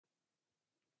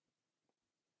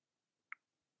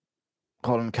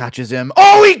Holland catches him.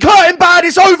 Oh, he cut him bad.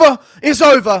 It's over. It's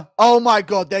over. Oh, my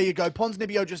God. There you go.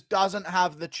 Ponzinibbio just doesn't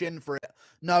have the chin for it.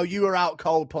 No, you were out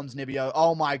cold, Ponzinibbio.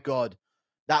 Oh, my God.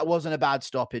 That wasn't a bad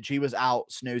stoppage. He was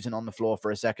out snoozing on the floor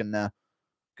for a second there.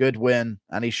 Good win.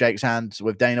 And he shakes hands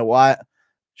with Dana White.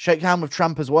 Shake hand with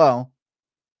Trump as well.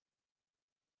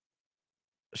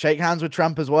 Shake hands with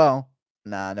Trump as well.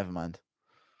 Nah, never mind.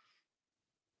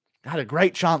 Had a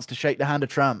great chance to shake the hand of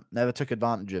Trump. Never took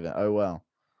advantage of it. Oh, well.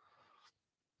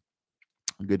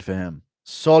 Good for him.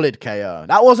 Solid KO.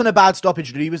 That wasn't a bad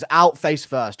stoppage, dude. He was out face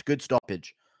first. Good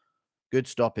stoppage. Good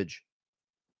stoppage.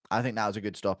 I think that was a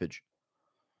good stoppage.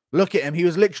 Look at him. He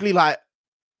was literally like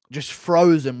just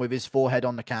frozen with his forehead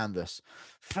on the canvas.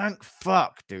 Thank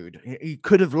fuck, dude. He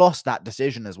could have lost that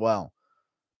decision as well.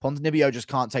 Ponzinibbio just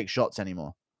can't take shots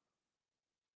anymore.